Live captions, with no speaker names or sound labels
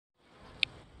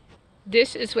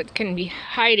This is what can be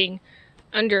hiding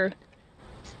under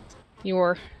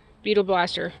your beetle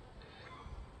blaster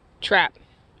trap.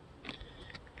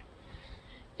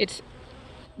 It's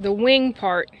the wing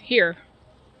part here,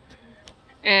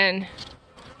 and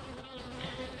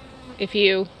if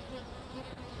you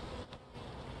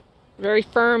very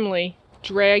firmly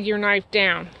drag your knife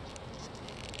down,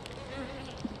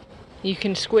 you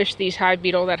can squish these hive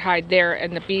beetle that hide there,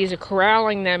 and the bees are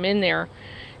corralling them in there.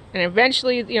 And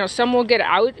eventually, you know, some will get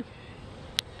out,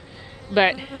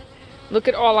 but look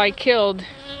at all I killed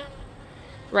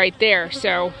right there.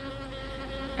 So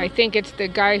I think it's the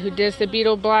guy who does the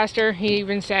beetle blaster. He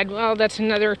even said, well, that's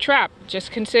another trap.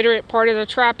 Just consider it part of the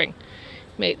trapping.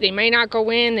 They may not go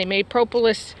in, they may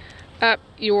propolis up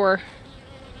your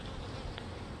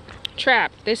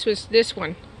trap. This was this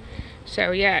one.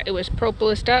 So yeah, it was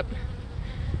propolised up.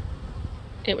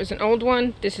 It was an old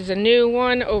one. This is a new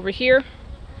one over here.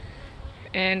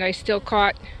 And I still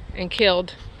caught and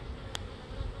killed,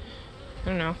 I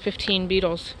don't know, 15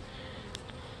 beetles.